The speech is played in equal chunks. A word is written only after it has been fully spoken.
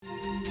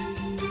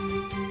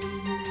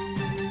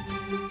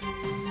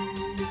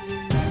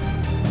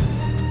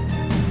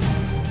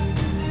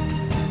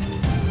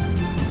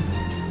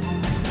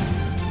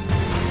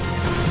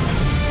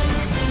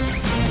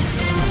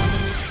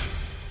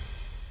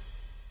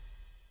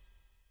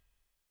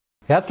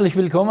Herzlich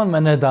willkommen,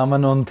 meine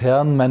Damen und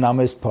Herren. Mein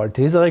Name ist Paul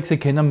Teserek. Sie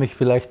kennen mich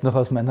vielleicht noch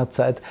aus meiner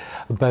Zeit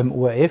beim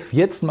ORF.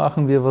 Jetzt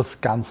machen wir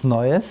was ganz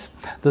Neues.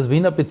 Das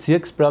Wiener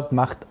Bezirksblatt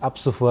macht ab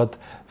sofort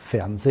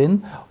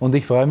Fernsehen und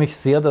ich freue mich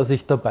sehr, dass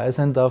ich dabei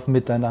sein darf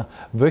mit einer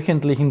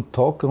wöchentlichen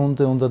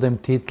Talkrunde unter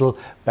dem Titel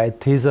bei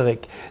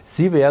Teserek.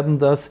 Sie werden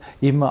das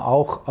immer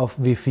auch auf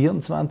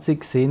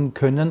W24 sehen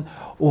können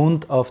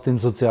und auf den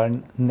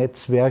sozialen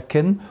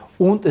Netzwerken.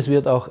 Und es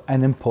wird auch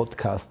einen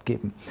Podcast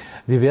geben.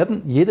 Wir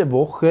werden jede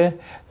Woche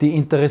die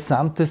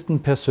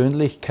interessantesten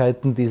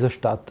Persönlichkeiten dieser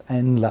Stadt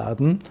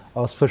einladen,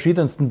 aus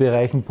verschiedensten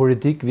Bereichen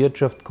Politik,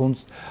 Wirtschaft,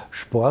 Kunst,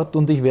 Sport.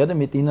 Und ich werde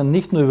mit Ihnen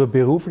nicht nur über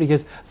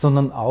Berufliches,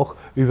 sondern auch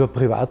über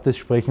Privates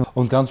sprechen.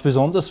 Und ganz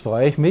besonders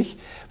freue ich mich,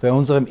 bei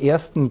unserem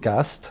ersten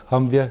Gast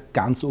haben wir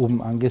ganz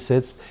oben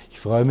angesetzt. Ich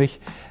freue mich,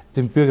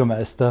 den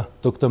Bürgermeister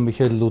Dr.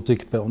 Michael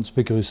Ludwig bei uns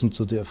begrüßen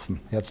zu dürfen.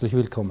 Herzlich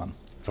willkommen.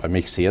 Ich freue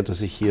mich sehr,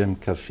 dass ich hier im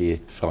Café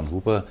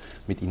Fraunhuber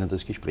mit Ihnen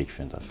das Gespräch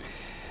führen darf.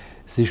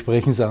 Sie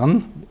sprechen es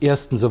an.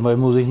 Erstens einmal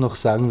muss ich noch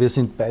sagen, wir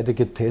sind beide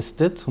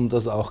getestet, um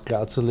das auch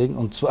klarzulegen,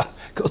 und zwar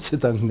Gott sei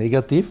Dank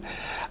negativ.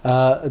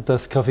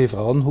 Das Café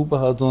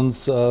Fraunhuber hat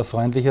uns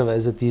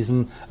freundlicherweise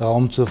diesen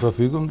Raum zur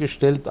Verfügung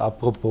gestellt.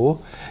 Apropos,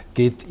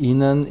 geht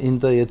Ihnen in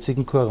der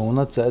jetzigen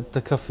Corona-Zeit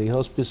der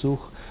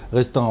Kaffeehausbesuch,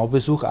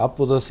 Restaurantbesuch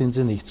ab oder sind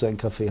Sie nicht so ein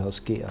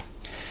Kaffeehausgeher?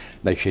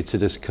 Ich schätze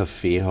das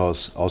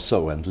Kaffeehaus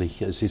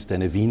außerordentlich. Es ist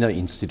eine Wiener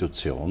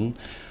Institution,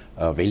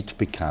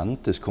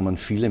 weltbekannt. Es kommen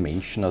viele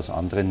Menschen aus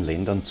anderen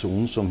Ländern zu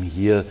uns, um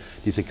hier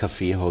diese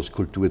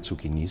Kaffeehauskultur zu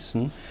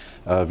genießen.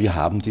 Wir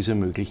haben diese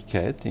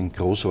Möglichkeit in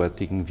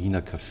großartigen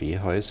Wiener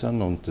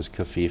Kaffeehäusern und das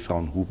Café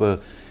Fraunhuber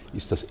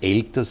ist das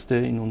älteste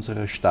in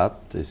unserer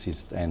Stadt. Es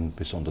ist ein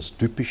besonders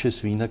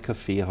typisches Wiener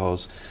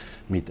Kaffeehaus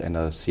mit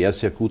einer sehr,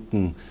 sehr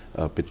guten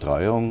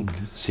Betreuung,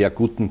 sehr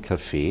guten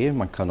Kaffee.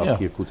 Man kann auch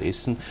hier gut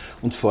essen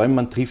und vor allem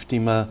man trifft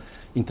immer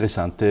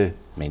interessante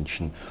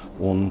Menschen.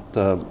 Und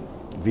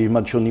wie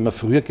man schon immer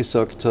früher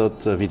gesagt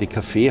hat, wie die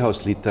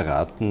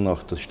Kaffeehausliteraten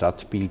auch das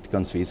Stadtbild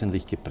ganz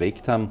wesentlich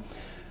geprägt haben.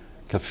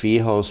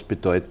 Kaffeehaus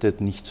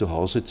bedeutet, nicht zu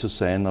Hause zu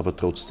sein, aber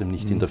trotzdem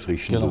nicht in der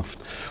frischen Luft.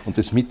 Und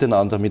das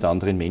Miteinander mit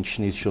anderen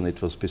Menschen ist schon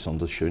etwas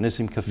besonders Schönes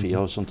im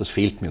Kaffeehaus und das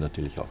fehlt mir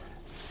natürlich auch.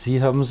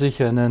 Sie haben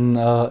sich einen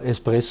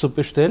Espresso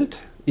bestellt,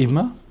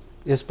 immer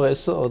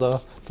Espresso, oder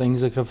trinken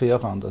Sie Kaffee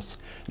auch anders?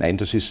 Nein,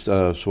 das ist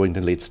so in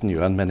den letzten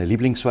Jahren meine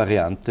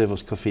Lieblingsvariante,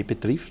 was Kaffee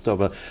betrifft.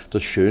 Aber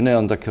das Schöne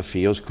an der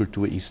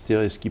Kaffeehauskultur ist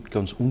ja, es gibt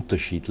ganz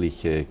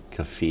unterschiedliche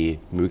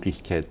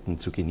Kaffeemöglichkeiten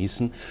zu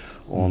genießen.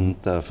 Und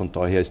von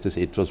daher ist das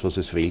etwas, was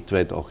es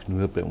weltweit auch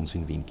nur bei uns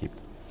in Wien gibt.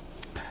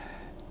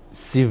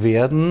 Sie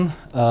werden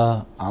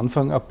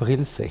Anfang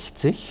April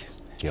 60.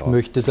 Ja. Ich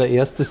möchte der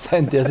Erste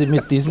sein, der Sie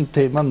mit diesem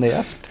Thema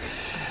nervt.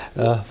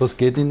 Was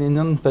geht in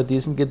Ihnen bei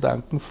diesem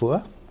Gedanken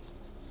vor?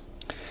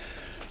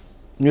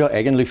 Ja,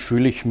 eigentlich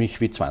fühle ich mich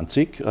wie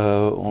 20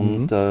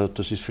 und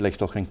das ist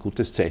vielleicht auch ein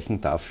gutes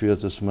Zeichen dafür,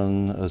 dass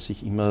man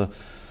sich immer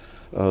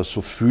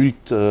so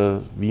fühlt,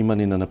 wie man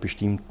in einer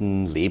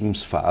bestimmten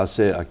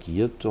Lebensphase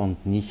agiert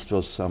und nicht,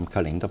 was am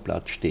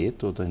Kalenderblatt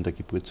steht oder in der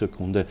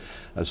Geburtsurkunde.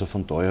 Also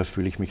von daher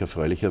fühle ich mich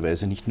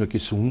erfreulicherweise nicht nur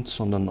gesund,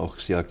 sondern auch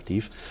sehr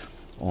aktiv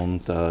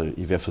und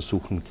ich werde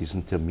versuchen,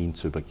 diesen Termin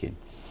zu übergehen.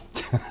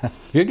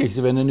 Wirklich?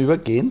 Sie werden ihn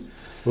übergehen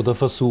oder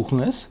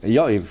versuchen es?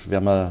 Ja, ich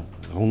werde mir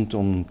rund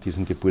um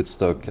diesen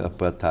Geburtstag ein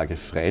paar Tage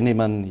frei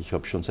nehmen. Ich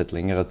habe schon seit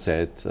längerer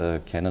Zeit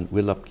keinen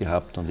Urlaub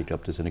gehabt und ich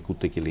glaube, das ist eine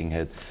gute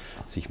Gelegenheit,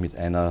 sich mit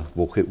einer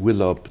Woche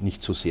Urlaub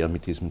nicht so sehr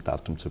mit diesem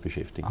Datum zu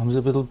beschäftigen. Haben Sie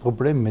ein bisschen ein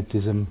Problem mit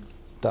diesem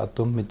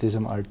Datum, mit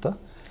diesem Alter?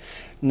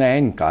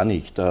 Nein, gar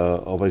nicht.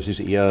 Aber es ist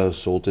eher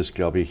so, dass,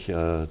 glaube ich,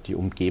 die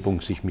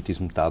Umgebung sich mit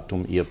diesem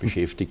Datum eher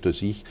beschäftigt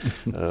als ich.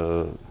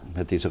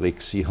 Herr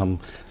Teserek, Sie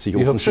haben sich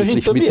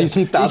offensichtlich mit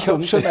diesem Datum... Ich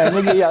habe schon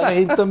einige Jahre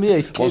hinter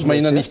mir. Was man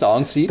Ihnen nicht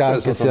ansieht,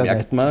 Danke, also da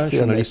merkt man,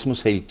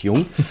 Journalismus nett. hält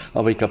jung.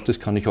 Aber ich glaube,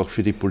 das kann ich auch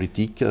für die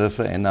Politik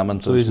vereinnahmen,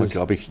 dass man,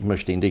 glaube ich, immer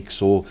ständig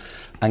so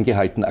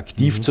angehalten,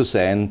 aktiv zu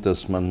sein,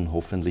 dass man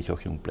hoffentlich auch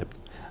jung bleibt.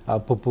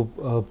 Apropos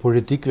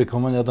Politik, wir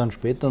kommen ja dann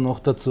später noch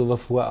dazu, aber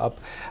vorab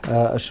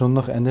schon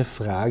noch eine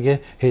Frage.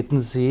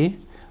 Hätten Sie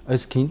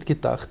als Kind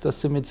gedacht,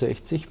 dass Sie mit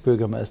 60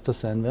 Bürgermeister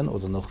sein werden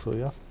oder noch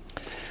früher?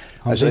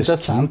 Haben Sie in der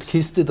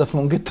Sandkiste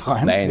davon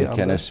geträumt? Nein,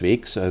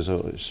 keineswegs.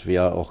 Also es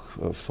wäre auch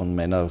von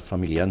meiner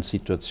familiären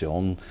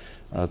Situation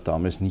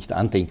damals nicht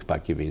andenkbar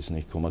gewesen.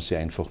 Ich komme aus sehr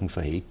einfachen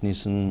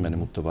Verhältnissen. Meine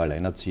Mutter war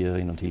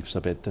Alleinerzieherin und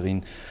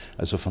Hilfsarbeiterin.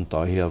 Also von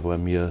daher war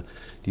mir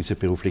diese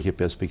berufliche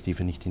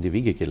Perspektive nicht in die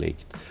Wiege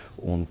gelegt.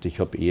 Und ich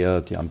habe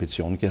eher die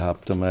Ambition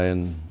gehabt, einmal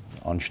ein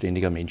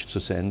anständiger Mensch zu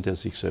sein, der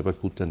sich selber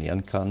gut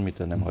ernähren kann,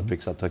 mit einem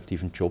halbwegs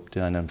attraktiven Job,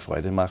 der einem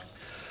Freude macht.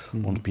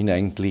 Und bin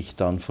eigentlich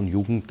dann von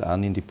Jugend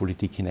an in die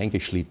Politik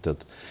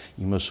hineingeschlittert.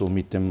 Immer so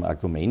mit dem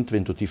Argument,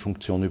 wenn du die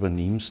Funktion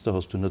übernimmst, da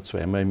hast du nur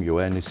zweimal im Jahr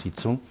eine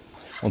Sitzung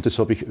Und das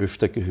habe ich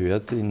öfter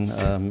gehört in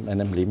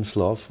meinem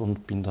Lebenslauf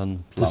und bin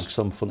dann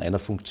langsam von einer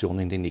Funktion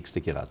in die nächste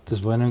geraten.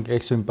 Das war Ihnen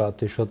gleich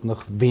sympathisch, hat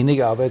nach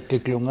wenig Arbeit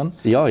geklungen,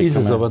 ja, ist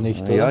es aber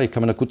nicht, oder? Ja, ich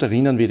kann mich noch gut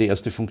erinnern, wie ich die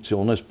erste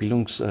Funktion als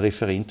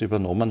Bildungsreferent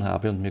übernommen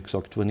habe und mir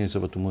gesagt worden ist,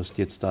 aber du musst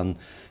jetzt dann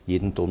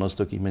jeden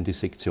Donnerstag immer in die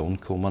Sektion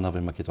kommen. Da habe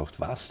ich mir gedacht,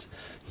 was?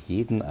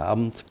 Jeden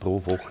Abend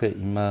pro Woche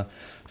immer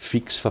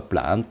fix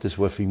verplant. Das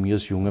war für mich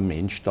als junger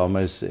Mensch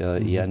damals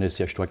eher eine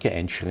sehr starke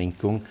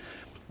Einschränkung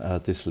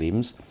des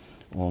Lebens.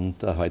 Und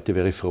heute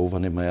wäre ich froh,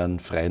 wenn ich mal einen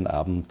freien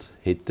Abend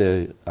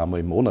hätte,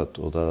 einmal im Monat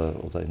oder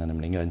in einem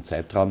längeren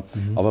Zeitraum.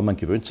 Aber man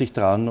gewöhnt sich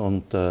daran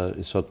und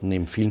es hat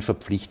neben vielen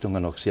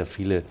Verpflichtungen auch sehr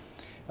viele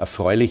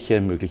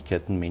erfreuliche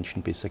Möglichkeiten,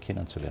 Menschen besser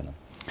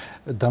kennenzulernen.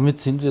 Damit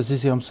sind wir,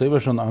 Sie haben es selber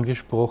schon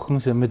angesprochen,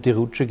 Sie haben mir die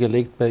Rutsche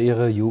gelegt bei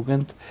Ihrer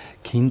Jugend,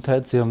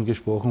 Kindheit. Sie haben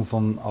gesprochen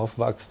vom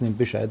Aufwachsen in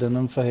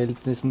bescheidenen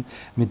Verhältnissen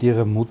mit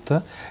Ihrer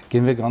Mutter.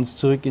 Gehen wir ganz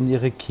zurück in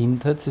Ihre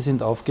Kindheit. Sie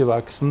sind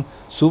aufgewachsen,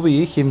 so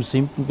wie ich, im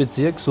 7.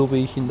 Bezirk, so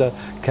wie ich in der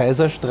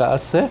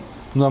Kaiserstraße,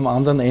 nur am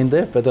anderen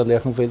Ende, bei der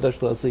Lerchenfelder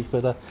Straße, ich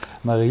bei der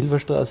Marilfer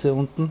Straße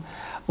unten.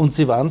 Und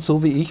Sie waren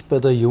so wie ich bei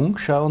der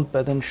Jungschau und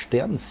bei den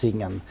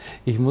Sternsingern.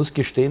 Ich muss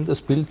gestehen,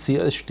 das Bild Sie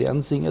als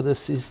Sternsinger,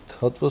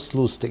 hat was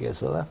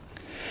Lustiges, oder?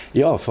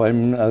 Ja, vor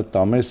allem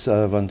damals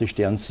waren die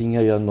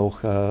Sternsinger ja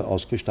noch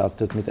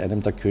ausgestattet mit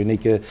einem der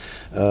Könige,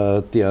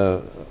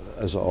 der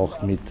also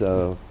auch mit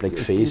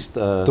Blackface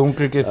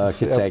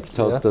gezeigt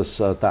hat, ja, dass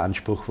der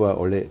Anspruch war,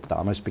 alle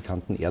damals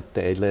bekannten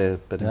Erdteile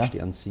bei den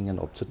Sternsingern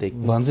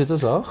abzudecken. Waren Sie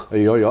das auch?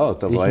 Ja,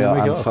 da war ja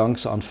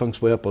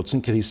anfangs war ja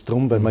Potzenchrist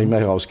drum, weil man immer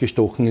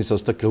herausgestochen ist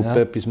aus der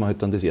Gruppe, bis man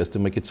halt dann das erste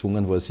Mal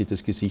gezwungen war, sich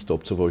das Gesicht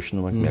abzuwaschen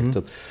und man gemerkt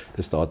hat,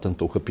 das dauert dann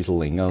doch ein bisschen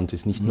länger und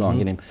ist nicht nur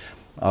angenehm.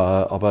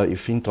 Aber ich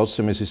finde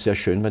trotzdem, es ist sehr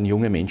schön, wenn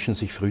junge Menschen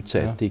sich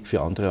frühzeitig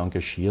für andere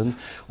engagieren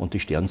und die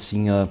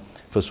Sternsinger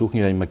versuchen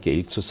ja immer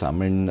Geld zu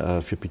sammeln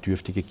für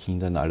bedürftige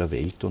Kinder in aller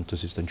Welt und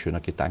das ist ein schöner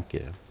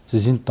Gedanke. Sie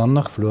sind dann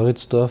nach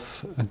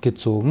Floridsdorf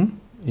gezogen.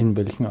 In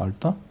welchem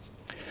Alter?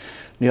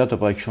 Ja,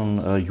 da war ich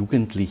schon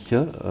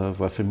Jugendlicher,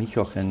 war für mich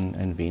auch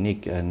ein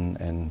wenig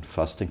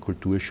fast ein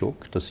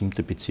Kulturschock. Der 7.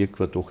 Bezirk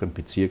war doch ein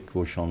Bezirk,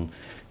 wo schon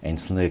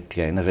einzelne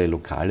kleinere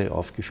Lokale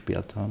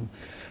aufgesperrt haben.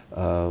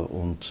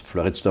 Und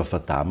Floridsdorf war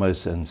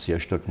damals ein sehr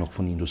stark noch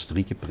von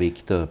Industrie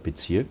geprägter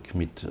Bezirk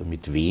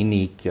mit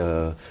wenig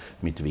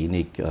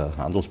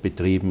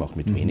Handelsbetrieben, auch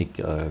mit wenig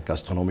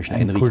gastronomischen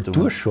Einrichtungen. Ein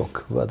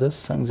Kulturschock war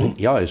das, sagen Sie?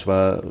 Ja, es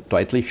war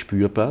deutlich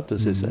spürbar,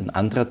 dass es ein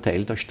anderer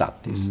Teil der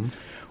Stadt ist.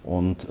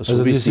 Und so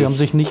also Sie haben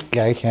sich nicht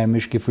gleich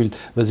heimisch gefühlt,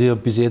 weil Sie ja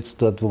bis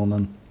jetzt dort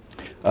wohnen?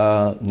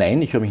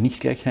 Nein, ich habe mich nicht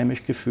gleich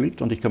heimisch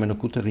gefühlt und ich kann mich noch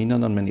gut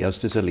erinnern an mein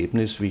erstes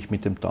Erlebnis, wie ich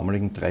mit dem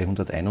damaligen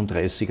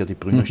 331er die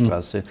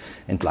Brünnerstraße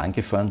entlang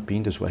gefahren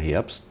bin. Das war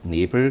Herbst,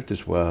 Nebel,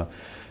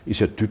 ist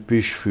ja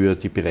typisch für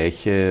die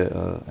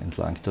Bereiche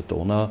entlang der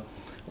Donau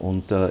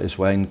und es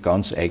war ein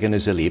ganz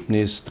eigenes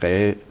Erlebnis,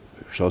 3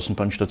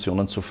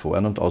 Straßenbahnstationen zu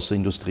fahren und außer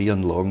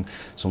Industrieanlagen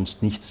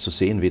sonst nichts zu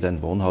sehen, weder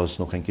ein Wohnhaus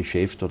noch ein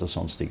Geschäft oder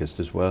sonstiges.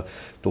 Das war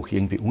doch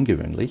irgendwie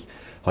ungewöhnlich.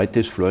 Heute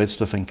ist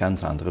Floridsdorf ein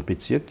ganz anderer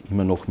Bezirk,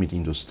 immer noch mit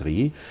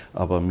Industrie,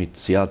 aber mit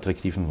sehr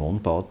attraktiven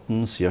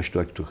Wohnbauten, sehr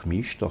stark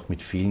durchmischt, auch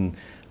mit vielen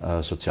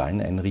sozialen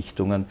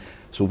Einrichtungen.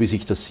 So wie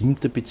sich der 7.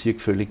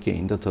 Bezirk völlig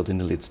geändert hat in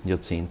den letzten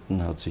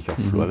Jahrzehnten, hat sich auch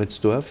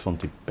Floridsdorf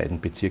und die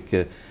beiden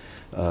Bezirke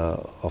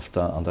auf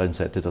der anderen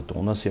Seite der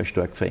Donau sehr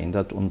stark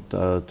verändert und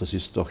das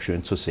ist doch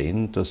schön zu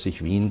sehen, dass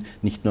sich Wien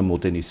nicht nur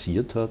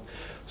modernisiert hat,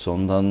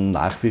 sondern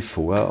nach wie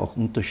vor auch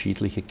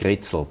unterschiedliche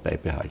Kretzel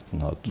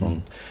beibehalten hat.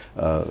 Und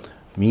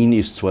Wien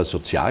ist zwar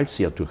sozial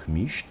sehr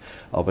durchmischt,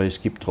 aber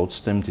es gibt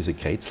trotzdem diese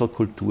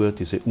Kretzelkultur,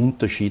 diese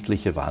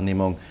unterschiedliche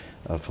Wahrnehmung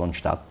von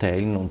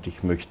Stadtteilen und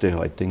ich möchte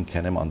heute in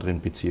keinem anderen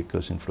Bezirk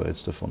als in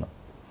Floridsdorf wohnen.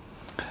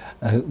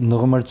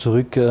 Noch einmal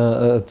zurück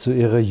zu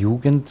Ihrer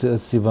Jugend.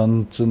 Sie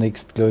waren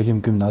zunächst, glaube ich,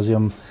 im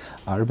Gymnasium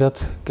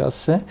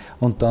Albertgasse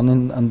und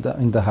dann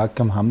in der Hack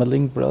am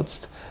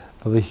Hammerlingplatz,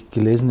 habe ich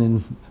gelesen,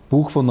 im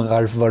Buch von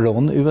Ralph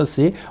Wallon über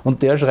Sie.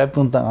 Und der schreibt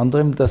unter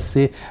anderem, dass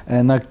Sie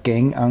einer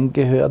Gang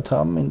angehört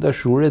haben in der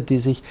Schule, die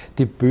sich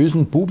die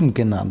bösen Buben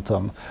genannt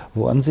haben.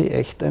 Waren Sie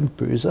echt ein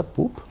böser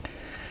Bub?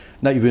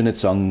 Nein, ich würde nicht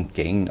sagen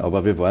Gang,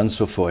 aber wir waren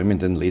so vor allem in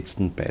den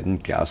letzten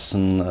beiden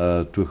Klassen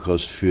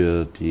durchaus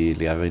für die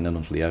Lehrerinnen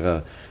und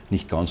Lehrer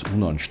nicht ganz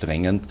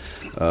unanstrengend,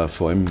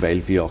 vor allem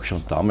weil wir auch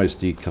schon damals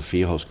die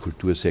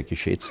Kaffeehauskultur sehr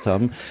geschätzt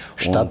haben.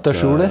 Statt der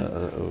Schule?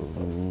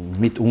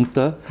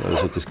 Mitunter,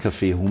 also das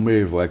Café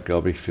Hummel war,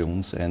 glaube ich, für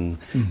uns ein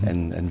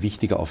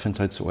wichtiger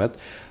Aufenthaltsort,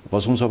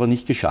 was uns aber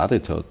nicht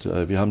geschadet hat.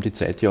 Wir haben die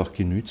Zeit ja auch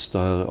genützt,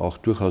 auch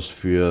durchaus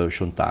für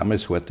schon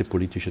damals harte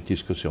politische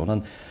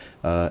Diskussionen.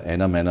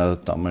 Einer meiner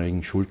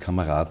damaligen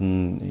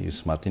Schulkameraden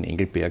ist Martin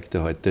Engelberg,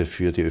 der heute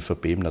für die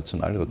ÖVP im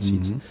Nationalrat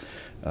sitzt.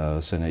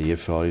 Seine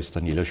Ehefrau ist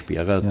Daniela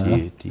Sperrer,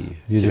 die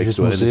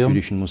Direktorin des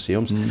Jüdischen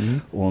Museums.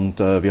 Und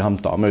wir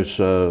haben damals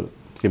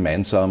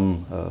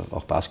gemeinsam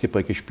auch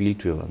Basketball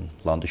gespielt. Wir waren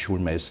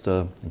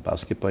Landesschulmeister im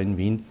Basketball in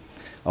Wien.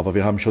 Aber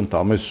wir haben schon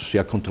damals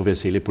sehr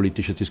kontroversielle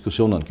politische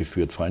Diskussionen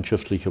geführt,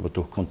 freundschaftlich, aber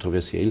doch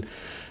kontroversiell.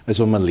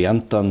 Also man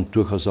lernt dann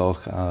durchaus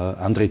auch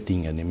andere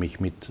Dinge, nämlich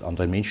mit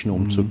anderen Menschen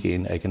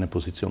umzugehen, eigene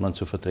Positionen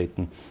zu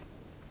vertreten.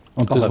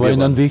 Und das war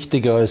Ihnen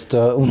wichtiger als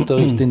der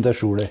Unterricht in der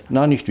Schule?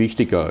 Nein, nicht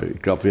wichtiger.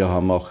 Ich glaube, wir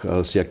haben auch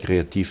sehr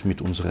kreativ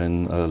mit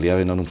unseren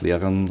Lehrerinnen und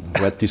Lehrern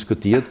hart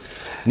diskutiert.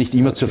 Nicht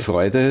immer zur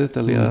Freude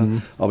der Lehrer,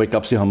 aber ich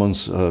glaube, sie haben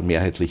uns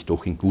mehrheitlich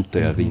doch in guter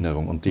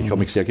Erinnerung. Und ich habe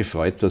mich sehr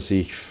gefreut, dass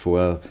ich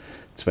vor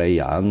 2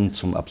 Jahren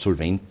zum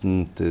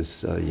Absolventen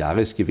des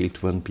Jahres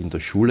gewählt worden bin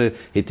der Schule.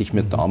 Hätte ich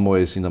mir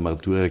damals in der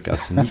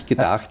Matura-Klasse nicht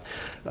gedacht.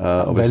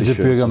 Weil Sie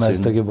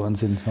Bürgermeister geworden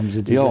sind, haben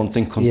Sie diese Ja, und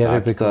den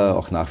Ehre Kontakt bekommen.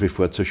 auch nach wie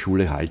vor zur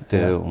Schule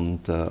halte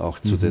und auch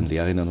zu den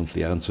Lehrerinnen und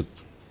Lehrern, zu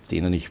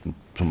denen ich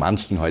zu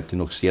manchen heute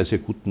noch sehr, sehr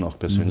guten, auch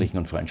persönlichen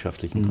und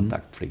freundschaftlichen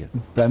Kontakt pflege.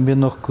 Bleiben wir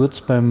noch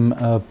kurz beim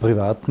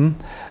Privaten.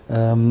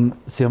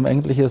 Sie haben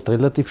eigentlich erst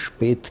relativ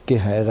spät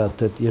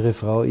geheiratet. Ihre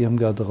Frau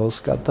Irmgard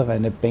Roßgatter,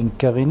 eine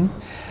Bankerin.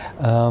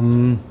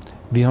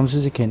 Wie haben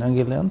Sie sie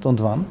kennengelernt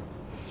und wann?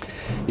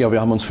 Ja,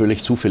 wir haben uns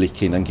völlig zufällig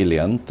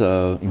kennengelernt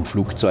im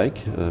Flugzeug.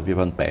 Wir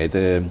waren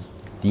beide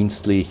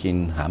dienstlich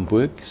in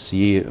Hamburg,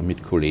 sie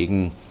mit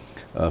Kollegen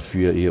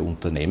für ihr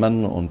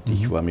Unternehmen und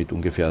ich war mit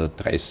ungefähr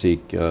 30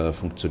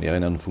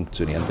 Funktionärinnen und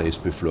Funktionären der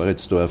SPÖ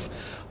Floridsdorf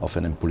auf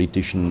einem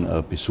politischen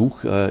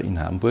Besuch in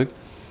Hamburg.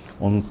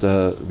 Und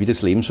wie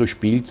das Leben so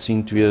spielt,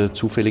 sind wir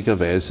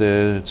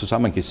zufälligerweise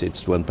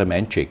zusammengesetzt worden beim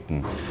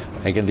Einchecken.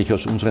 Eigentlich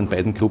aus unseren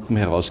beiden Gruppen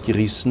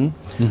herausgerissen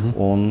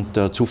und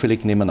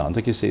zufällig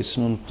nebeneinander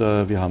gesessen. Und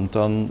wir haben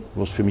dann,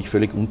 was für mich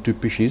völlig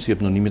untypisch ist, ich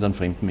habe noch nie mit einem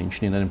fremden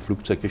Menschen in einem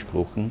Flugzeug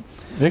gesprochen,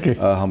 Wirklich?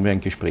 Haben wir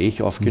ein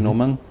Gespräch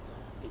aufgenommen,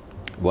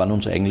 waren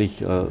uns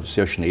eigentlich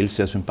sehr schnell,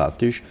 sehr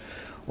sympathisch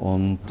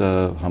und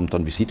haben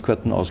dann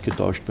Visitkarten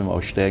ausgetauscht beim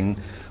Aussteigen.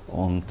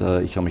 Und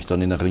ich habe mich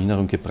dann in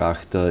Erinnerung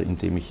gebracht,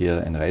 indem ich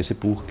ihr ein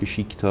Reisebuch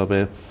geschickt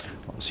habe.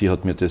 Sie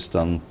hat mir das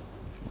dann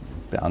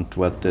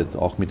beantwortet,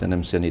 auch mit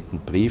einem sehr netten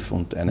Brief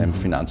und einem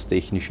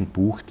finanztechnischen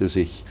Buch, das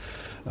ich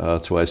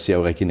zwar als sehr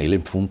originell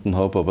empfunden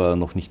habe, aber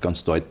noch nicht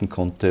ganz deuten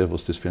konnte,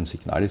 was das für ein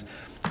Signal ist.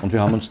 Und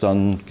wir haben uns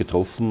dann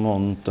getroffen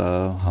und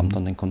haben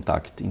dann den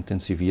Kontakt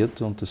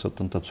intensiviert und das hat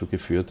dann dazu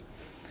geführt,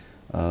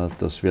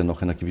 dass wir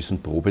nach einer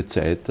gewissen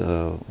Probezeit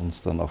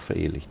uns dann auch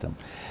verehelicht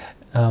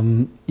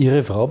haben.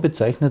 Ihre Frau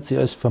bezeichnet Sie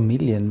als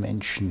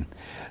Familienmenschen.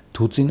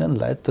 Tut es Ihnen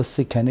leid, dass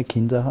Sie keine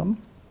Kinder haben?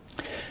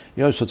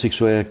 Ja, es hat sich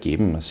so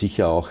ergeben,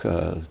 sicher auch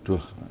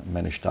durch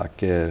meine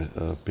starke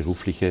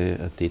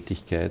berufliche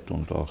Tätigkeit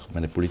und auch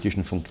meine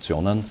politischen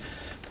Funktionen.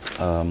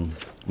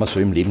 Man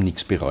soll im Leben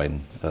nichts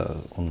bereuen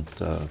und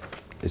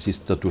es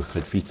ist dadurch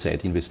halt viel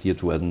Zeit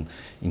investiert worden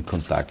in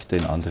Kontakte,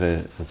 in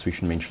andere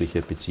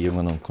zwischenmenschliche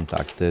Beziehungen und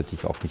Kontakte, die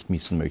ich auch nicht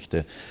missen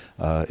möchte.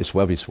 Es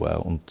war, wie es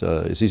war und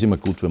es ist immer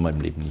gut, wenn man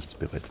im Leben nichts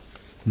bereut.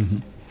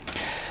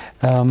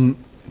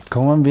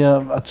 Kommen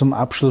wir zum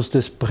Abschluss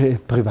des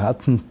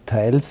privaten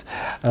Teils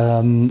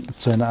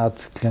zu einer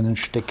Art kleinen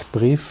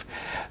Steckbrief.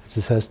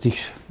 Das heißt,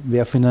 ich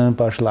werfe Ihnen ein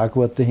paar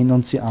Schlagworte hin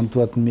und Sie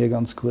antworten mir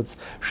ganz kurz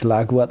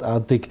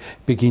schlagwortartig.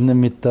 Beginnen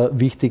mit der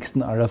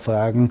wichtigsten aller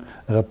Fragen,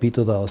 Rapid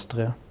oder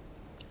Austria?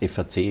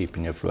 FAC, ich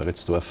bin ja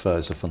Floridsdorfer,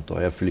 also von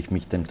daher fühle ich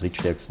mich dem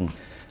drittstärksten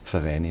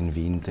Verein in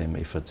Wien, dem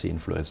FAC in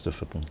Floridsdorf,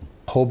 verbunden.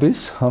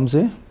 Hobbys haben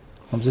Sie?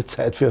 Haben Sie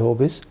Zeit für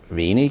Hobbys?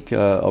 Wenig,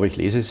 aber ich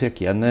lese sehr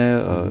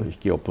gerne. Ich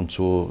gehe ab und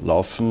zu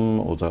laufen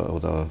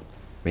oder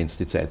wenn es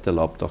die Zeit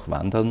erlaubt, auch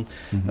wandern.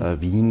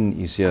 Wien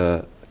ist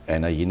ja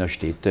einer jener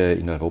Städte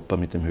in Europa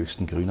mit dem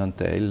höchsten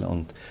Grünanteil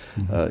und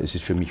es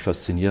ist für mich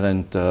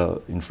faszinierend,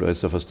 in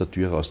Floridsdorf aus der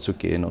Tür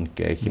rauszugehen und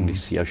gleich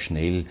eigentlich sehr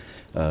schnell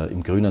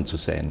im Grünen zu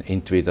sein.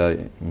 Entweder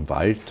im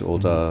Wald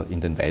oder in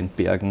den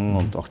Weinbergen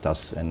und auch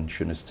das ein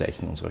schönes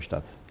Zeichen unserer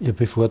Stadt. Ihr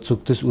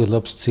bevorzugtes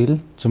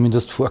Urlaubsziel,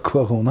 zumindest vor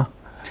Corona?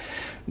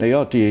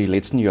 Naja, die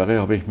letzten Jahre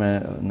habe ich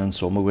meinen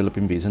Sommerurlaub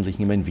im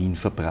Wesentlichen immer in Wien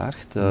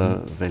verbracht,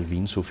 weil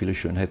Wien so viele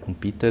Schönheiten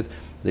bietet.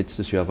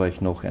 Letztes Jahr war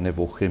ich noch eine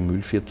Woche im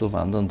Mühlviertel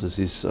wandern. Das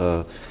ist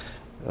der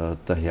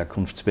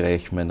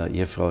Herkunftsbereich meiner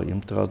Ehefrau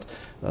Irmtraut,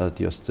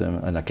 die aus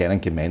einer kleinen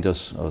Gemeinde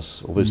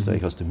aus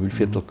Oberösterreich, aus dem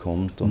Mühlviertel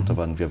kommt. Und da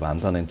waren wir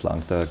wandern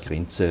entlang der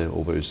Grenze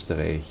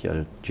Oberösterreich,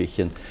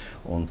 Tschechien.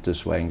 Und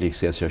das war eigentlich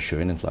sehr, sehr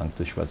schön entlang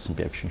des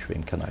Schwarzenbergischen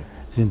Schwemmkanals.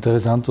 Es ist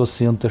interessant, was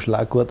Sie unter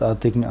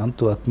schlagwortartigen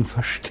Antworten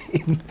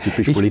verstehen.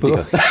 Typisch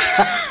Politiker.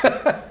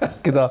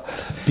 Genau.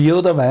 Bier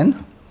oder Wein?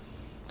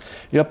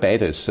 Ja,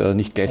 beides.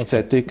 Nicht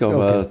gleichzeitig, okay.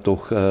 aber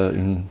doch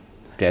in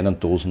kleinen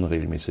Dosen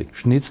regelmäßig.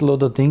 Schnitzel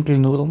oder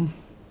Dinkelnudeln?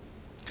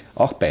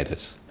 Auch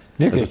beides.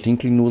 Wirklich? Also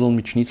Dinkelnudeln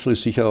mit Schnitzel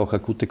ist sicher auch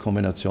eine gute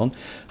Kombination.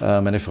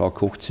 Meine Frau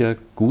kocht sehr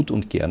gut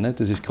und gerne.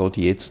 Das ist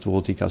gerade jetzt, wo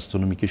die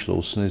Gastronomie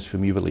geschlossen ist, für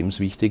mich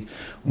überlebenswichtig.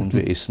 Und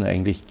wir essen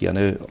eigentlich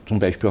gerne, zum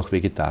Beispiel auch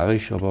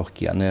vegetarisch, aber auch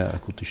gerne eine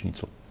gute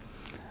Schnitzel.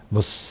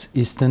 Was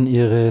ist denn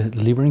Ihre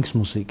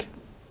Lieblingsmusik?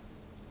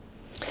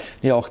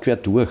 Ja, auch quer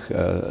durch.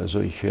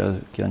 Also ich höre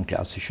gern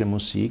klassische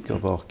Musik,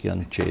 aber auch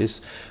gern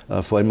Jazz.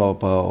 Vor allem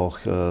aber auch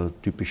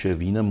typische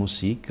Wiener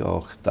Musik,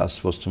 auch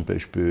das, was zum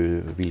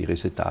Beispiel Willi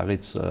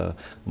Resetaritz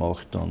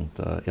macht und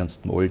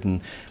Ernst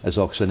Molden.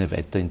 Also auch so eine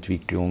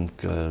Weiterentwicklung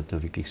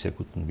der wirklich sehr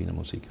guten Wiener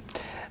Musik.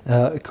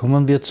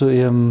 Kommen wir zu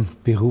Ihrem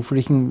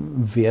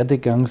beruflichen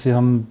Werdegang. Sie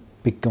haben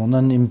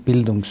begonnen im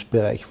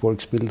Bildungsbereich,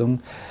 Volksbildung,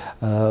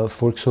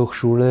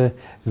 Volkshochschule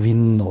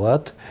Wien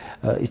Nord.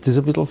 Ist das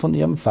ein bisschen von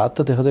Ihrem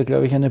Vater? Der hat ja,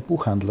 glaube ich, eine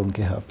Buchhandlung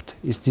gehabt.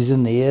 Ist diese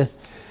Nähe,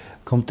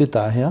 kommt die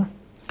daher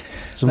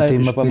zum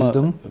Thema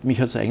Bildung?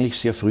 Mich hat es eigentlich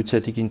sehr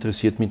frühzeitig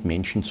interessiert, mit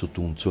Menschen zu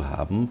tun zu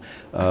haben,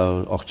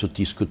 auch zu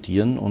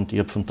diskutieren. Und ich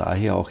habe von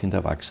daher auch in der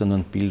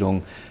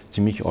Erwachsenenbildung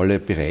ziemlich alle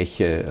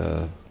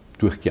Bereiche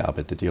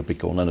durchgearbeitet. Ich habe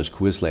begonnen als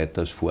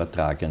Kursleiter, als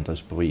Vortragender,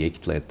 als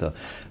Projektleiter.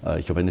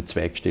 Ich habe eine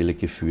Zweigstelle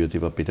geführt,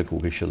 ich war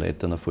pädagogischer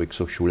Leiter einer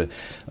Volkshochschule.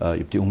 Ich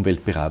habe die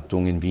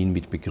Umweltberatung in Wien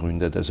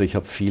mitbegründet. Also ich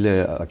habe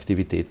viele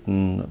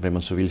Aktivitäten, wenn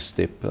man so will,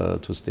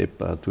 Step to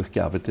Step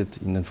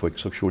durchgearbeitet in den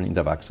Volkshochschulen, in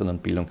der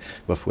Erwachsenenbildung,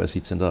 war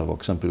Vorsitzender der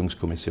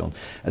Erwachsenenbildungskommission.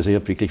 Also ich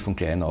habe wirklich von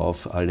klein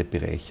auf alle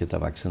Bereiche der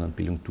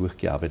Erwachsenenbildung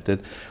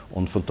durchgearbeitet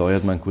und von daher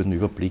hat man einen guten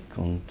Überblick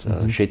und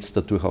schätzt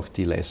dadurch auch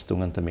die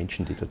Leistungen der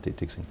Menschen, die dort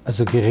tätig sind.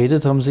 Also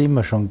geredet haben Sie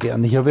immer schon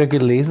gern. Ich habe ja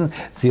gelesen,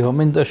 Sie haben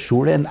in der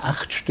Schule ein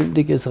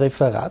 8-stündiges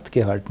Referat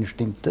gehalten,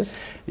 stimmt das?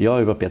 Ja,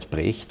 über Bert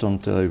Brecht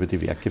und über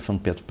die Werke von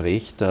Bert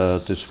Brecht.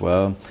 Das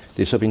war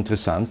deshalb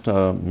interessant.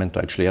 Mein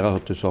Deutschlehrer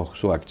hat das auch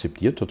so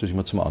akzeptiert, hat das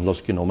immer zum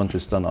Anlass genommen,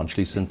 dass dann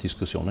anschließend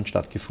Diskussionen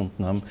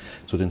stattgefunden haben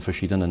zu den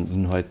verschiedenen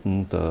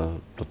Inhalten der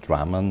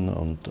Dramen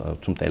und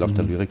zum Teil auch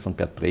der Lyrik von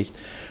Bert Brecht.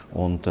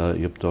 Und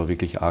ich habe da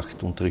wirklich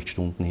 8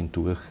 Unterrichtsstunden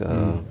hindurch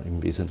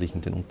im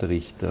Wesentlichen den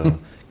Unterricht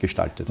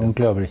gestaltet.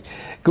 Unglaublich.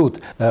 Gut,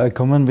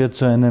 kommen wir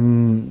zu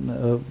einem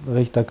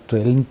recht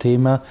aktuellen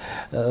Thema.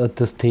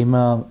 Das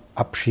Thema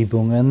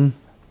Abschiebungen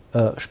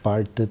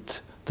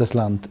spaltet das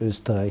Land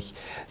Österreich.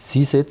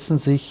 Sie setzen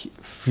sich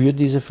für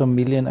diese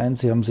Familien ein.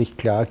 Sie haben sich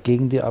klar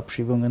gegen die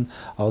Abschiebungen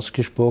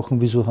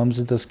ausgesprochen. Wieso haben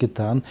Sie das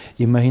getan?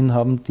 Immerhin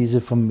haben diese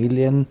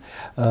Familien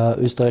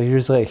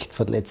österreichisches Recht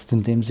verletzt,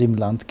 indem sie im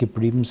Land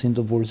geblieben sind,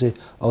 obwohl sie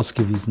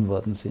ausgewiesen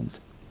worden sind.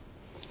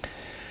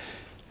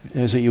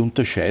 Also ich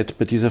unterscheide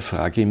bei dieser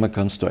Frage immer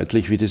ganz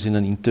deutlich, wie ich das in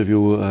einem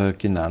Interview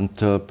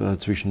genannt habe,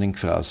 zwischen den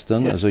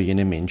Gfrastern, also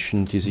jene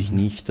Menschen, die sich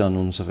nicht an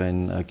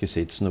unseren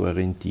Gesetzen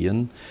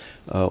orientieren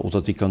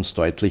oder die ganz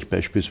deutlich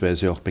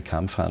beispielsweise auch bei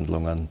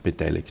Kampfhandlungen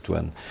beteiligt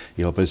waren.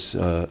 Ich habe als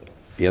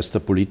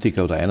erster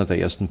Politiker oder einer der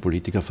ersten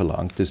Politiker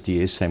verlangt, dass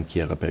die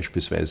IS-Heimkehrer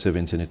beispielsweise,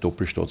 wenn sie eine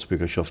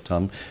Doppelstaatsbürgerschaft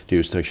haben, die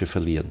österreichische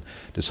verlieren.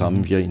 Das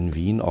haben wir in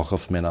Wien auch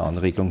auf meiner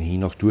Anregung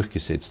hin auch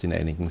durchgesetzt in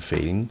einigen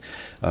Fällen,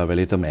 weil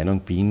ich der Meinung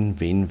bin,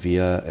 wenn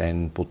wer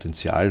ein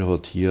Potenzial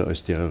hat, hier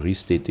als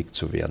Terrorist tätig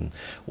zu werden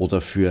oder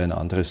für ein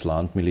anderes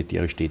Land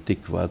militärisch tätig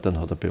war,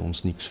 dann hat er bei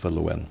uns nichts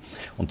verloren.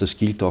 Und das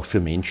gilt auch für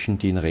Menschen,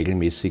 die in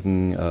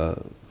regelmäßigen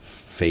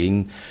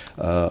Fällen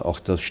auch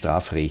das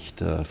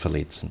Strafrecht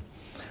verletzen.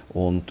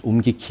 Und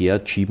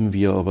umgekehrt schieben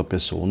wir aber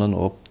Personen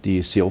ab,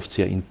 die sehr oft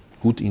sehr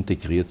gut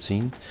integriert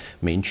sind.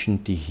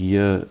 Menschen, die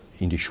hier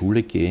in die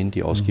Schule gehen,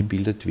 die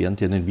ausgebildet werden,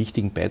 die einen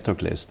wichtigen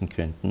Beitrag leisten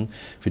könnten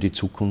für die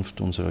Zukunft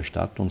unserer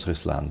Stadt,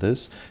 unseres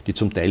Landes, die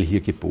zum Teil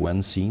hier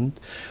geboren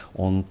sind.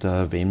 Und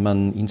wenn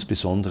man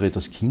insbesondere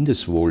das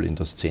Kindeswohl in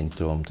das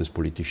Zentrum des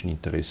politischen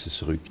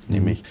Interesses rückt,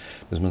 nämlich,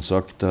 dass man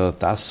sagt,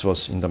 das,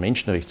 was in der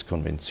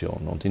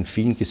Menschenrechtskonvention und in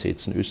vielen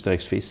Gesetzen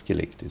Österreichs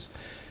festgelegt ist,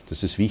 dass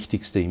das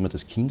Wichtigste immer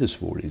das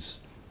Kindeswohl ist.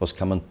 Was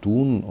kann man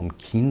tun, um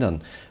Kindern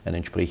ein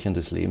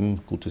entsprechendes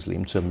Leben, gutes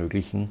Leben zu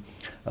ermöglichen?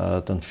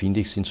 Dann finde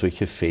ich, sind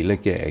solche Fälle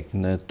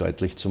geeignet,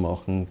 deutlich zu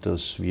machen,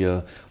 dass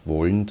wir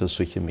wollen, dass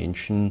solche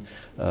Menschen,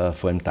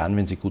 vor allem dann,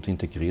 wenn sie gut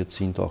integriert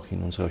sind, auch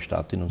in unserer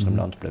Stadt, in unserem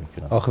Land bleiben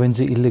können. Auch wenn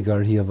sie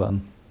illegal hier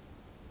waren?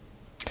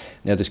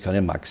 Ja, das kann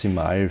ja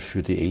maximal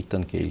für die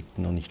Eltern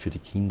gelten und nicht für die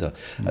Kinder.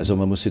 Also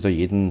man muss sich da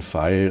jeden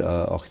Fall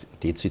auch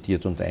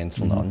dezidiert und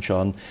einzeln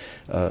anschauen.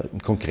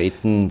 Im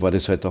Konkreten war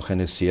das halt auch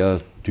eine sehr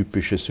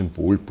typische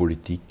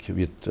Symbolpolitik,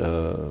 wird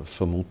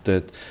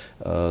vermutet.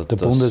 Der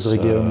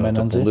Bundesregierung,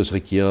 meinen Sie? Der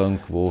Bundesregierung,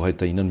 wo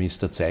halt der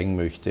Innenminister zeigen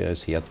möchte, er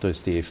ist härter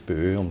als die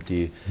FPÖ, um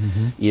die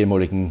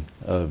ehemaligen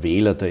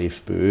Wähler der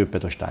FPÖ bei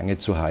der Stange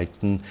zu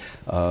halten.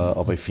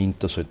 Aber ich finde,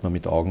 da sollte man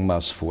mit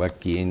Augenmaß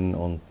vorgehen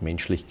und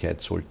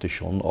Menschlichkeit sollte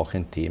schon auch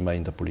ein Thema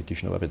in der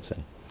politischen Arbeit sein.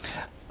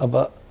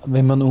 Aber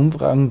wenn man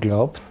Umfragen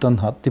glaubt,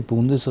 dann hat die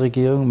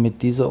Bundesregierung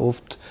mit dieser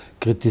oft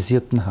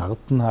kritisierten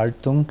harten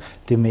Haltung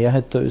die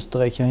Mehrheit der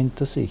Österreicher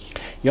hinter sich.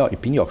 Ja, ich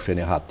bin ja auch für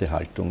eine harte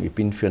Haltung. Ich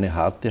bin für eine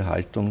harte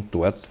Haltung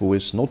dort, wo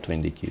es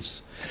notwendig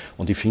ist.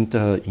 Und ich finde,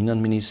 der Herr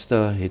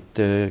Innenminister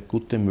hätte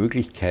gute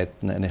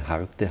Möglichkeiten, eine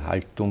harte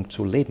Haltung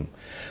zu leben.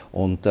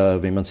 Und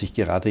wenn man sich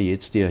gerade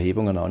jetzt die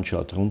Erhebungen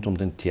anschaut rund um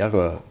den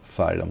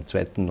Terrorfall am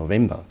 2.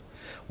 November,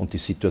 und die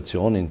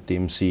Situation, in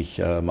der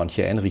sich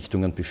manche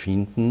Einrichtungen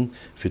befinden,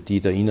 für die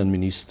der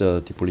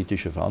Innenminister die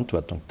politische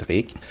Verantwortung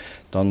trägt,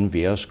 dann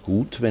wäre es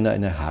gut, wenn er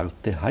eine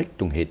harte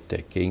Haltung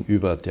hätte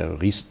gegenüber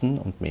Terroristen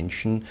und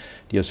Menschen,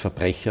 die als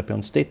Verbrecher bei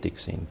uns tätig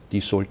sind. Die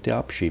sollte er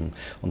abschieben.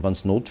 Und wenn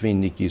es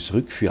notwendig ist,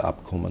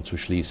 Rückführabkommen zu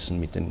schließen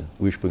mit den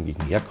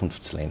ursprünglichen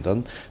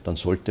Herkunftsländern, dann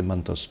sollte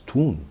man das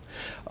tun.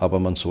 Aber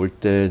man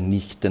sollte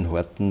nicht den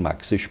harten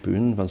Maxe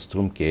spülen, wenn es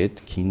darum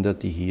geht, Kinder,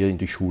 die hier in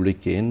die Schule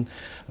gehen,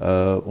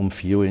 um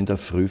 4 Uhr in der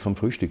Früh vom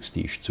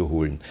Frühstückstisch zu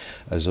holen.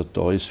 Also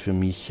da ist für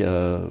mich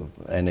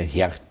eine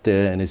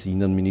Härte eines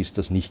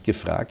Innenministers nicht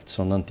gefragt,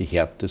 sondern die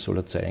Härte soll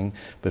er zeigen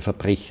bei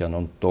Verbrechern.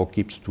 Und da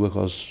gibt es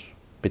durchaus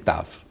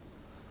Bedarf.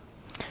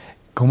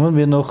 Kommen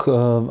wir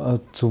noch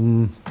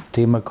zum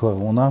Thema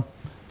Corona,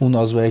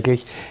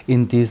 unausweichlich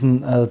in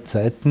diesen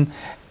Zeiten.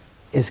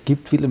 Es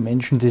gibt viele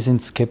Menschen, die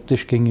sind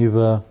skeptisch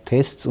gegenüber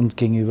Tests und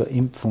gegenüber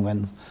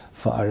Impfungen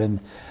vor allem.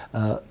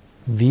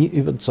 Wie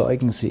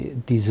überzeugen Sie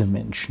diese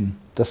Menschen,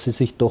 dass sie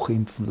sich doch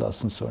impfen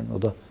lassen sollen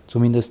oder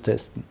zumindest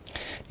testen?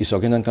 Ich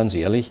sage Ihnen ganz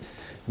ehrlich,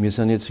 mir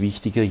sind jetzt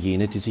wichtiger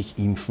jene, die sich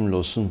impfen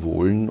lassen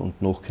wollen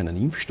und noch keinen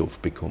Impfstoff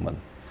bekommen.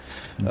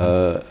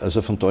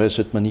 Also von daher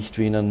sollte man nicht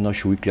wie in einer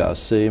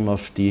Schulklasse eben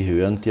auf die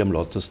hören, die am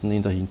lautesten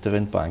in der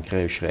hinteren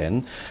Bankreihe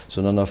schreien,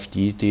 sondern auf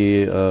die,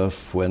 die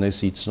vorne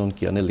sitzen und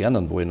gerne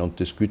lernen wollen.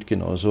 Und das gilt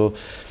genauso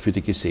für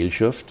die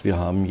Gesellschaft. Wir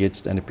haben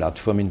jetzt eine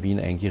Plattform in Wien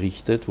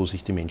eingerichtet, wo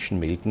sich die Menschen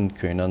melden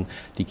können,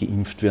 die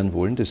geimpft werden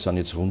wollen. Das sind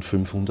jetzt rund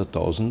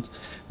 500.000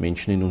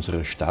 Menschen in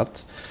unserer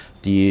Stadt,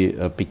 die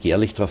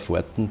begehrlich darauf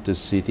warten,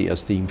 dass sie die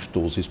erste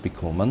Impfdosis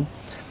bekommen.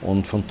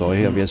 Und von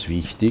daher wäre es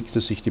wichtig,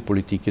 dass sich die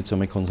Politik jetzt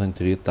einmal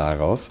konzentriert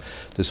darauf,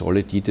 dass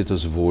alle die, die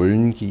das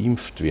wollen,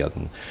 geimpft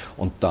werden.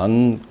 Und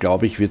dann,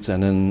 glaube ich, wird es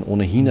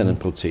ohnehin einen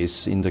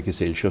Prozess in der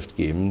Gesellschaft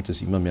geben, dass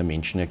immer mehr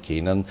Menschen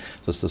erkennen,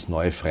 dass das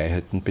neue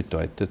Freiheiten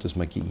bedeutet, dass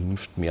man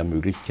geimpft mehr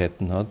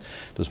Möglichkeiten hat,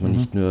 dass man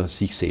nicht nur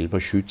sich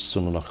selber schützt,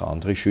 sondern auch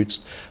andere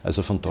schützt.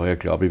 Also von daher,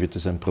 glaube ich, wird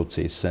es ein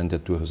Prozess sein, der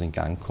durchaus in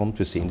Gang kommt.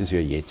 Wir sehen das ja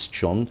jetzt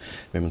schon,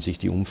 wenn man sich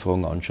die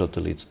Umfragen anschaut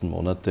der letzten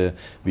Monate,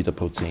 wie der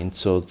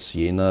Prozentsatz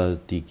jener,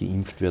 die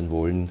geimpft werden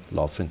wollen,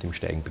 laufend im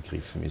Steigen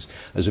begriffen ist.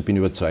 Also ich bin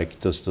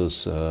überzeugt, dass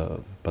das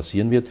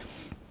passieren wird.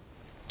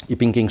 Ich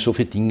bin gegen so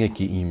viele Dinge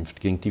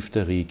geimpft, gegen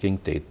Diphtherie,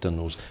 gegen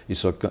Tetanus. Ich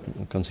sage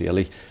ganz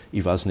ehrlich,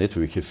 ich weiß nicht,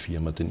 welche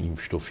Firma den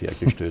Impfstoff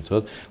hergestellt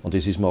hat und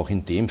es ist mir auch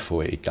in dem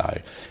Fall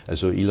egal.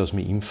 Also ich lasse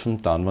mich impfen,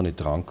 dann, wenn ich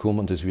drankomme,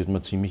 und es wird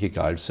mir ziemlich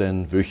egal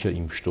sein, welcher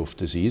Impfstoff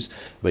das ist,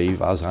 weil ich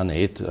weiß auch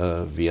nicht,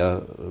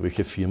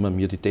 welche Firma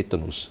mir die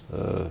Tetanus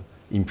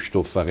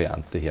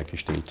Impfstoffvariante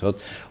hergestellt hat.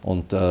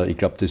 Und ich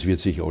glaube, das wird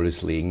sich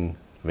alles legen.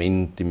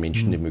 Wenn die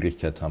Menschen die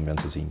Möglichkeit haben, werden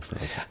sie es impfen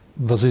lassen.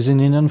 Was ist in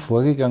Ihnen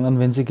vorgegangen,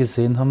 wenn Sie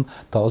gesehen haben,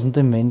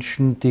 tausende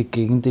Menschen, die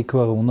gegen die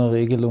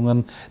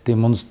Corona-Regelungen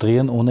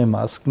demonstrieren, ohne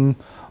Masken,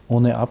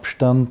 ohne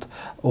Abstand?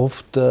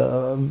 Oft,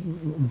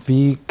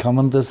 wie kann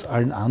man das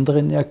allen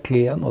anderen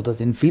erklären oder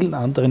den vielen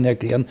anderen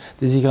erklären,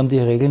 die sich an die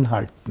Regeln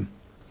halten?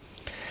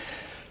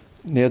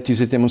 Ja,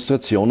 diese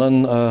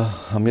Demonstrationen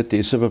haben mir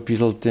deshalb ein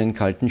bisschen den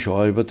kalten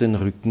Schauer über den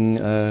Rücken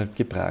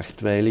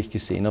gebracht, weil ich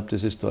gesehen habe,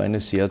 dass es da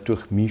eine sehr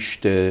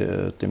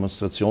durchmischte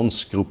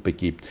Demonstrationsgruppe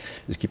gibt.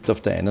 Es gibt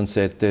auf der einen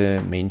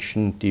Seite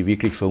Menschen, die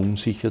wirklich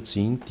verunsichert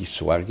sind, die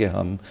Sorge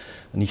haben,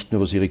 nicht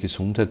nur was ihre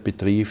Gesundheit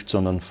betrifft,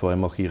 sondern vor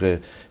allem auch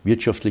ihre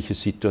wirtschaftliche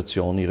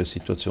Situation, ihre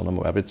Situation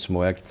am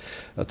Arbeitsmarkt,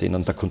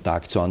 denen der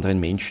Kontakt zu anderen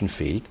Menschen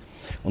fehlt.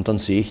 Und dann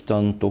sehe ich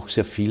dann doch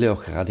sehr viele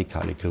auch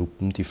radikale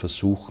Gruppen, die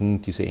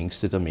versuchen, diese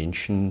Ängste der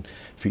Menschen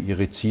für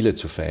ihre Ziele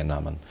zu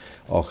vereinnahmen.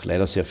 Auch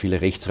leider sehr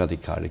viele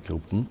rechtsradikale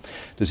Gruppen.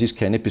 Das ist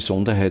keine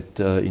Besonderheit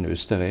in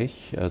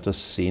Österreich.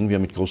 Das sehen wir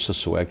mit großer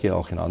Sorge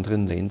auch in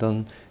anderen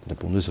Ländern, in der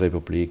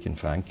Bundesrepublik, in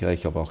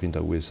Frankreich, aber auch in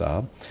der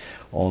USA.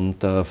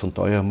 Und von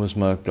daher muss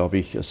man, glaube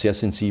ich, sehr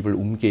sensibel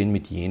umgehen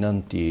mit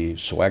jenen, die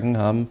Sorgen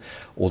haben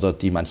oder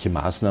die manche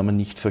Maßnahmen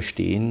nicht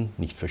verstehen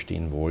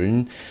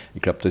wollen.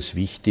 Ich glaube, das ist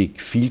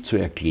wichtig, viel zu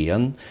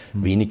erklären,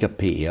 weniger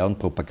PR und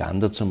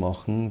Propaganda zu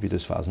machen, wie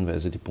das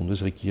phasenweise die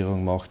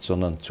Bundesregierung macht,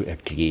 sondern zu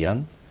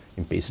erklären,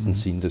 im besten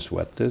Sinn des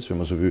Wortes, wenn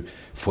man so will,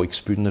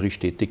 volksbildnerisch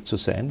tätig zu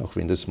sein, auch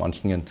wenn das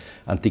manchen ein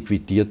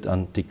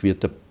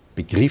antiquierter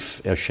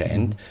Begriff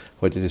erscheint,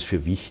 halte ich das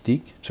für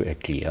wichtig zu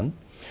erklären.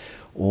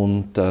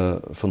 Und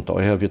von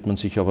daher wird man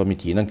sich aber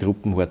mit jenen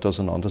Gruppen hart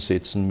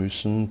auseinandersetzen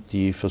müssen,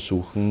 die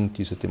versuchen,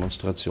 diese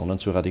Demonstrationen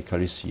zu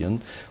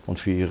radikalisieren und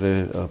für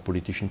ihre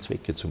politischen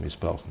Zwecke zu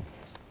missbrauchen.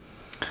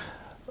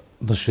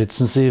 Was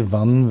schätzen Sie,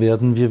 wann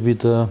werden wir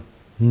wieder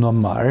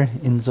normal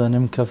in so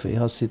einem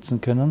Kaffeehaus sitzen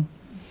können?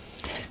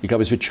 Ich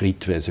glaube, es wird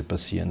schrittweise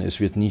passieren. Es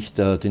wird nicht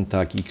den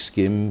Tag X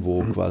geben,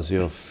 wo quasi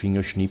auf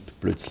Fingerschnipp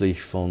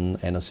plötzlich von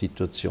einer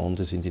Situation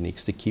das in die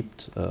nächste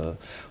kippt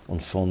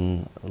und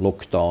von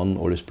Lockdown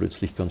alles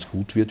plötzlich ganz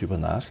gut wird über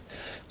Nacht,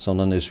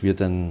 sondern es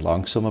wird ein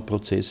langsamer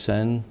Prozess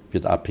sein,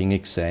 wird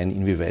abhängig sein,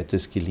 inwieweit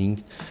es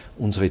gelingt,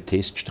 unsere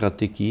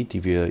Teststrategie,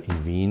 die wir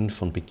in Wien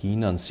von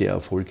Beginn an sehr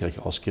erfolgreich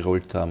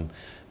ausgerollt haben,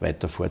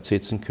 weiter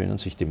fortsetzen können,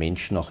 sich die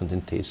Menschen auch an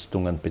den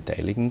Testungen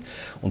beteiligen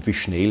und wie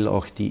schnell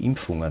auch die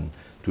Impfungen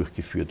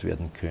durchgeführt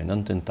werden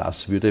können, denn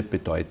das würde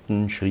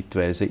bedeuten,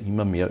 schrittweise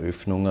immer mehr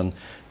Öffnungen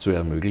zu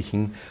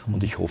ermöglichen.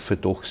 Und ich hoffe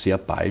doch sehr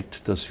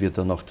bald, dass wir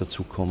dann auch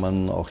dazu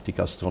kommen, auch die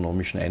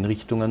gastronomischen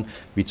Einrichtungen,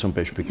 wie zum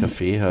Beispiel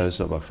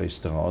Kaffeehäuser, aber auch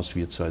Restaurants,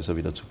 Wirtshäuser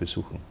wieder zu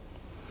besuchen.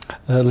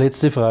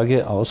 Letzte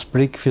Frage,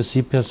 Ausblick für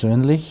Sie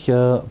persönlich,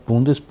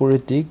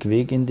 Bundespolitik,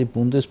 Weg in die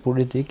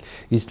Bundespolitik,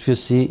 ist für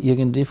Sie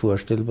irgendwie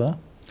vorstellbar?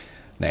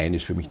 Nein,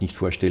 ist für mich nicht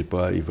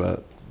vorstellbar. Ich war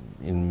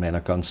in meiner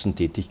ganzen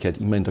Tätigkeit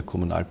immer in der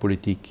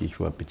Kommunalpolitik. Ich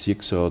war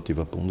Bezirksrat, ich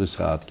war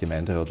Bundesrat,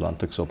 Gemeinderat,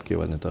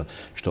 Landtagsabgeordneter,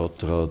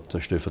 Stadtrat,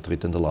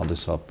 stellvertretender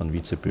Landeshauptmann,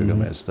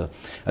 Vizebürgermeister.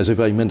 Also ich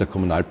war immer in der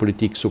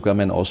Kommunalpolitik, sogar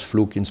mein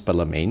Ausflug ins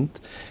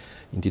Parlament,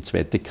 in die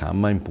zweite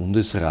Kammer im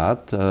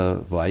Bundesrat,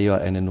 war ja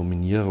eine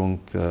Nominierung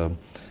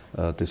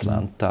des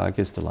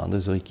Landtages, der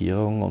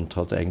Landesregierung und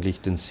hat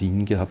eigentlich den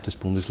Sinn gehabt, das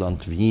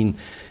Bundesland Wien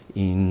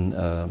im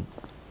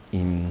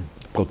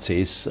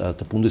Prozess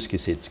der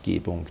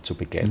Bundesgesetzgebung zu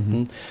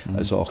begleiten.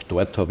 Also auch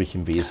dort habe ich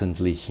im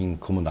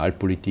Wesentlichen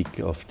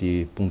Kommunalpolitik auf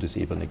die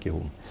Bundesebene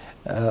gehoben.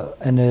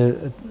 Eine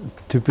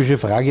typische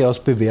Frage aus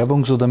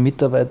Bewerbungs- oder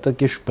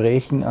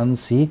Mitarbeitergesprächen an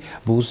Sie.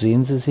 Wo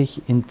sehen Sie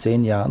sich in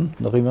 10 Jahren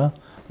noch immer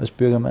als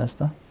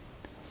Bürgermeister?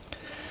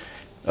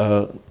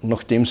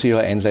 Nachdem Sie ja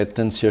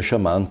einleitend sehr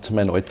charmant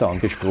mein Alter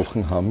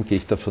angesprochen haben, gehe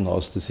ich davon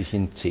aus, dass ich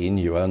in 10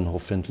 Jahren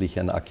hoffentlich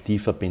ein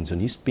aktiver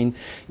Pensionist bin.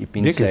 Ich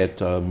bin Wirklich?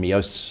 Seit mehr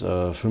als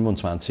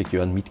 25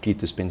 Jahren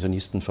Mitglied des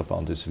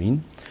Pensionistenverbandes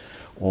Wien.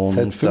 Und,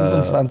 seit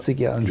 25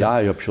 Jahren? Ja,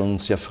 ich habe schon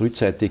sehr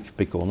frühzeitig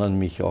begonnen,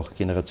 mich auch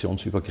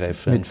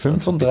generationsübergreifend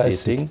zu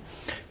betätigen.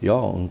 Ja,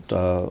 und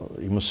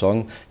ich muss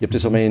sagen, ich habe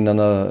das einmal in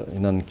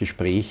einem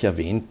Gespräch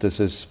erwähnt, dass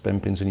es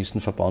beim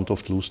Pensionistenverband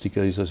oft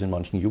lustiger ist als in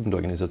manchen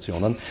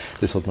Jugendorganisationen.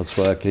 Das hat mir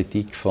zwar eine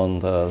Kritik von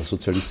der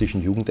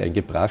sozialistischen Jugend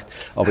eingebracht,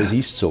 aber es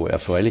ist so.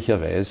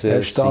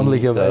 Erfreulicherweise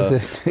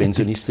sind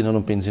Pensionistinnen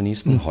und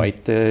Pensionisten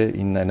heute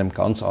in einem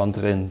ganz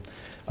anderen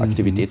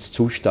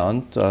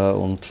Aktivitätszustand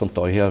und von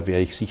daher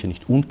werde ich sicher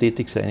nicht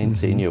untätig sein in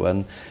 10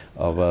 Jahren,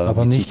 aber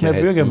mit nicht Sicherheit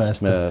mehr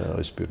Bürgermeister. Nicht mehr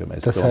als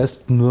Bürgermeister. Das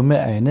heißt, nur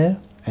mehr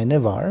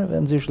eine Wahl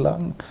werden Sie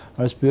schlagen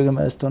als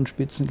Bürgermeister und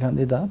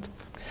Spitzenkandidat?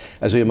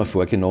 Also ich habe mir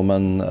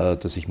vorgenommen,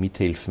 dass ich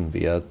mithelfen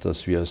werde,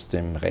 dass wir aus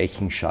dem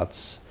reichen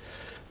Schatz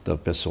der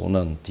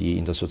Personen, die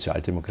in der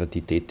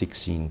Sozialdemokratie tätig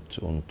sind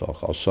und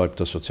auch außerhalb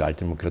der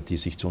Sozialdemokratie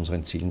sich zu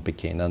unseren Zielen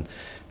bekennen,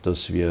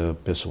 dass wir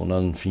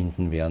Personen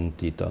finden werden,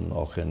 die dann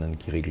auch einen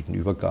geregelten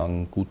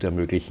Übergang gut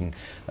ermöglichen.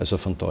 Also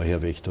von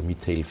daher werde ich da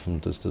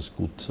mithelfen, dass das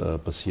gut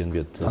passieren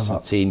wird, dass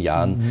in 10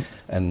 Jahren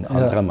ein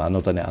anderer Mann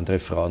oder eine andere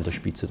Frau an der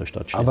Spitze der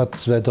Stadt steht. Aber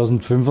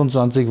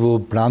 2025, wo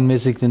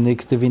planmäßig die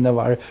nächste Wiener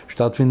Wahl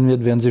stattfinden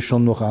wird, werden Sie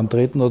schon noch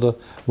antreten oder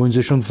wollen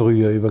Sie schon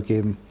früher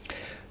übergeben?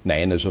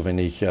 Nein, also wenn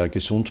ich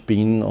gesund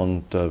bin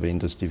und wenn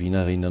das die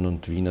Wienerinnen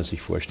und Wiener sich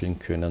vorstellen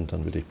können,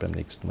 dann würde ich beim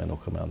nächsten Mal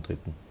noch einmal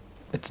antreten.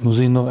 Jetzt muss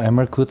ich noch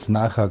einmal kurz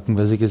nachhaken,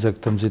 weil Sie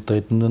gesagt haben, Sie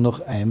treten nur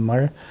noch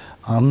einmal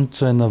an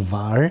zu einer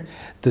Wahl.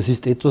 Das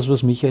ist etwas,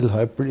 was Michael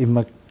Häupl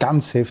immer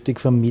ganz heftig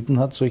vermieden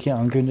hat, solche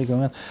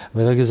Ankündigungen,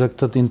 weil er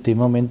gesagt hat, in dem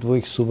Moment, wo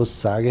ich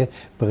sowas sage,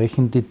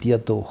 brechen die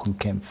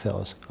Diadochenkämpfe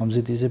aus. Haben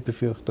Sie diese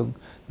Befürchtung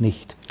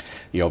nicht?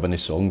 Ja, wenn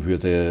ich sagen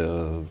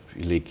würde,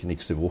 ich lege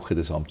nächste Woche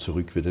das Amt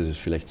zurück, würde das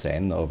vielleicht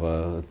sein,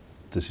 aber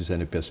das ist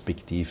eine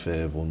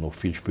Perspektive, wo noch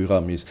viel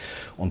Spielraum ist.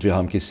 Und wir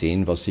haben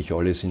gesehen, was sich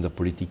alles in der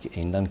Politik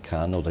ändern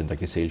kann oder in der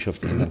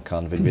Gesellschaft ändern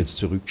kann. Wenn wir jetzt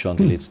zurückschauen,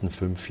 die letzten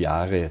 5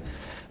 Jahre,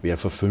 wer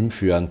vor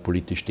 5 Jahren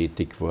politisch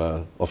tätig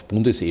war, auf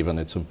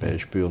Bundesebene zum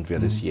Beispiel, und wer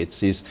das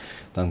jetzt ist,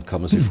 dann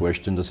kann man sich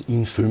vorstellen, dass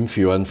in 5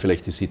 Jahren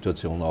vielleicht die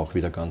Situation auch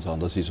wieder ganz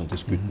anders ist. Und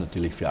das gilt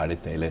natürlich für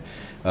alle Teile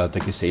der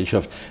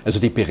Gesellschaft. Also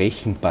die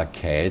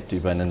Berechenbarkeit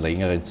über einen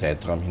längeren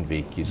Zeitraum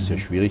hinweg ist sehr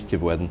schwierig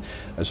geworden.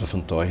 Also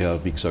von daher,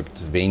 wie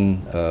gesagt,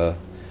 wenn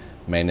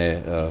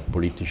meine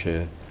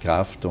politische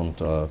Kraft und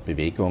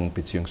Bewegung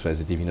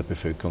bzw. die Wiener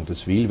Bevölkerung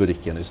das will, würde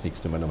ich gerne das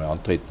nächste Mal nochmal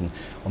antreten.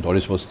 Und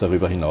alles, was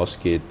darüber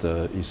hinausgeht,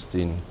 ist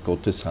in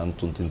Gottes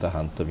Hand und in der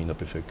Hand der Wiener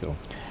Bevölkerung.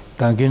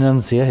 Danke Ihnen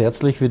sehr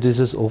herzlich für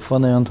dieses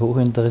offene und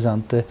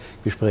hochinteressante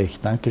Gespräch.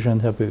 Dankeschön,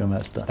 Herr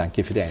Bürgermeister.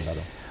 Danke für die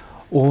Einladung.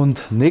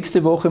 Und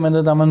nächste Woche,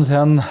 meine Damen und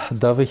Herren,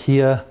 darf ich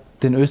hier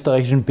den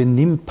österreichischen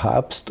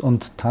Benimmpapst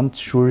und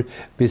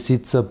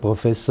Tanzschulbesitzer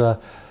Professor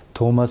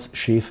Thomas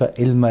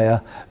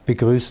Schäfer-Ellmeier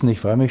begrüßen.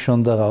 Ich freue mich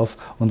schon darauf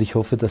und ich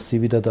hoffe, dass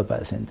Sie wieder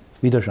dabei sind.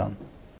 Wiederschauen.